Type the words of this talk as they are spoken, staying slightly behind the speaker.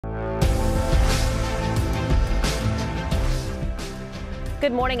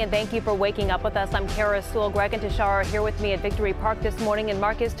Good morning and thank you for waking up with us. I'm Kara Sewell. Greg and Tashara are here with me at Victory Park this morning, and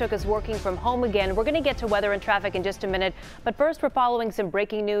Marcus took us working from home again. We're going to get to weather and traffic in just a minute, but first we're following some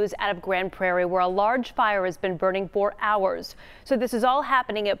breaking news out of Grand Prairie where a large fire has been burning for hours. So this is all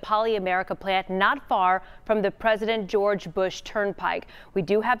happening at Poly America plant not far from the President George Bush Turnpike. We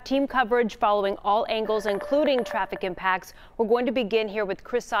do have team coverage following all angles, including traffic impacts. We're going to begin here with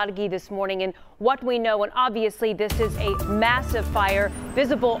Chris Sadeghi this morning and what we know, and obviously this is a massive fire,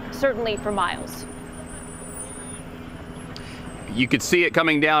 visible certainly for miles. You could see it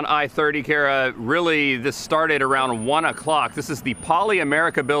coming down I-30, Kara. Really, this started around 1 o'clock. This is the Poly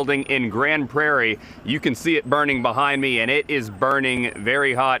America building in Grand Prairie. You can see it burning behind me, and it is burning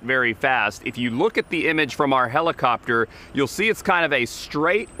very hot, very fast. If you look at the image from our helicopter, you'll see it's kind of a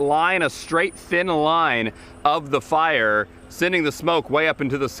straight line, a straight thin line of the fire, sending the smoke way up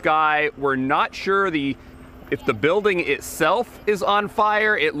into the sky. We're not sure if the building itself is on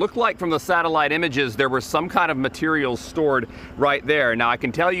fire. It looked like from the satellite images there was some kind of material stored right there. Now I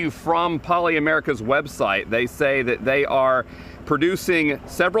can tell you from Poly America's website, they say that they are producing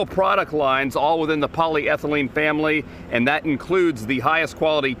several product lines all within the polyethylene family, and that includes the highest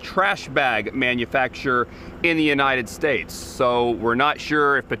quality trash bag manufacturer in the United States. So we're not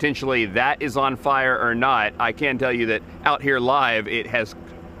sure if potentially that is on fire or not. I can tell you that out here live it has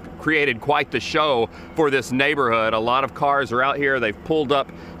created quite the show for this neighborhood. A lot of cars are out here. They've pulled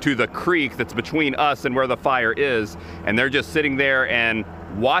up to the creek that's between us and where the fire is, and they're just sitting there and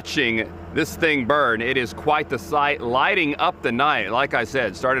watching this thing burn. It is quite the sight, lighting up the night. Like I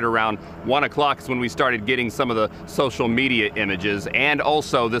said, started around 1 o'clock is when we started getting some of the social media images, and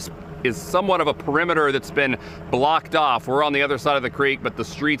also this is somewhat of a perimeter that's been blocked off. We're on the other side of the creek, but the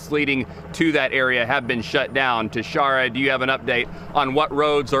streets leading to that area have been shut down. Tashara, do you have an update on what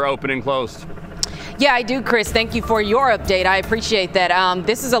roads are open and closed? Yeah, I do, Chris. Thank you for your update. I appreciate that.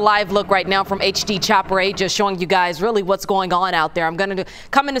 This is a live look right now from HD Chopper 8, just showing you guys really what's going on out there. I'm going to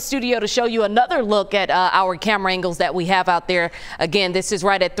come in the studio to show you another look at our camera angles that we have out there. Again, this is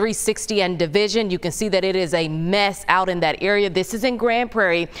right at 360 and Division. You can see that it is a mess out in that area. This is in Grand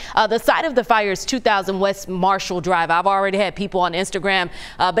Prairie. The site of the fire is 2000 West Marshall Drive. I've already had people on Instagram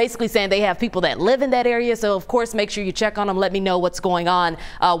basically saying they have people that live in that area. So, of course, make sure you check on them. Let me know what's going on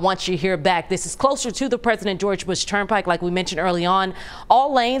once you hear back. This is closer to the President George Bush Turnpike, like we mentioned early on.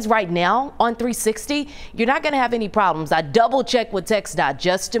 All lanes right now on 360, you're not going to have any problems. I double checked with TxDOT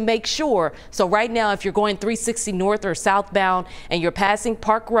just to make sure. So right now, if you're going 360 north or southbound and you're passing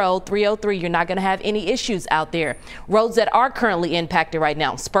Park Road 303, you're not going to have any issues out there. Roads that are currently impacted right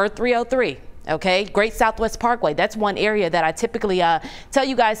now, Spur 303. Okay, Great Southwest Parkway. That's one area that I typically tell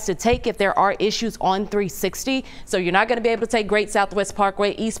you guys to take if there are issues on 360. So you're not going to be able to take Great Southwest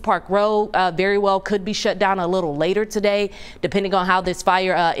Parkway. East Park Road very well could be shut down a little later today, depending on how this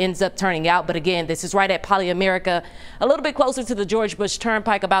fire ends up turning out. But again, this is right at Poly America, a little bit closer to the George Bush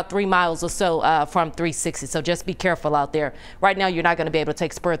Turnpike, about 3 miles or so from 360. So just be careful out there. Right now, you're not going to be able to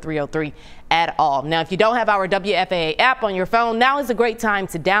take Spur 303 at all. Now, if you don't have our WFAA app on your phone, now is a great time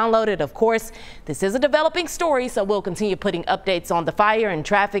to download it. Of course, this is a developing story, so we'll continue putting updates on the fire and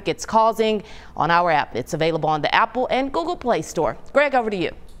traffic it's causing on our app. It's available on the Apple and Google Play Store. Greg, over to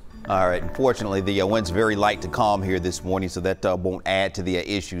you. All right. Unfortunately, the wind's very light to calm here this morning, so that won't add to the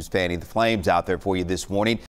issues, Fanny. The flames out there for you this morning.